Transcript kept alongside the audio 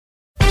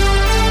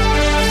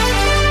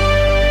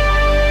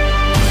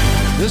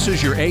This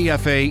is your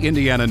AFA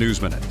Indiana News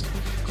Minute.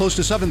 Close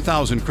to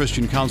 7,000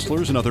 Christian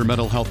counselors and other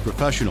mental health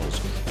professionals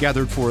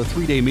gathered for a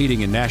 3-day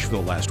meeting in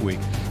Nashville last week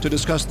to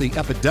discuss the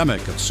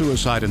epidemic of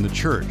suicide in the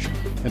church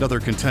and other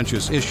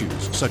contentious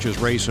issues such as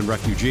race and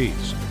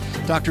refugees.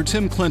 Dr.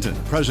 Tim Clinton,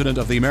 president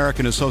of the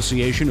American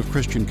Association of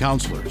Christian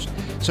Counselors,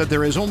 said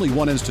there is only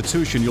one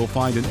institution you'll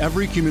find in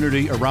every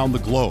community around the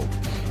globe,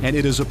 and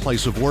it is a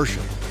place of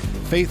worship.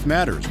 Faith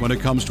matters when it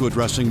comes to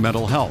addressing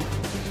mental health.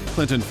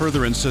 Clinton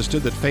further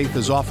insisted that faith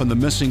is often the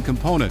missing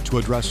component to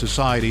address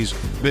society's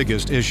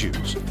biggest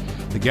issues.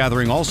 The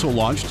gathering also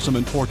launched some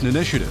important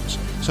initiatives,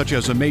 such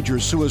as a major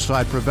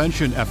suicide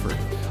prevention effort,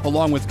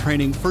 along with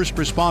training first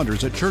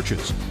responders at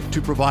churches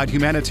to provide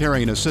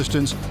humanitarian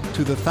assistance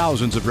to the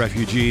thousands of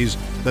refugees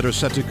that are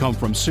set to come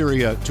from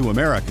Syria to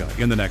America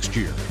in the next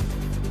year.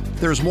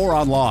 There's more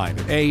online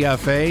at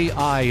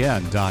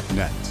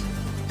afain.net.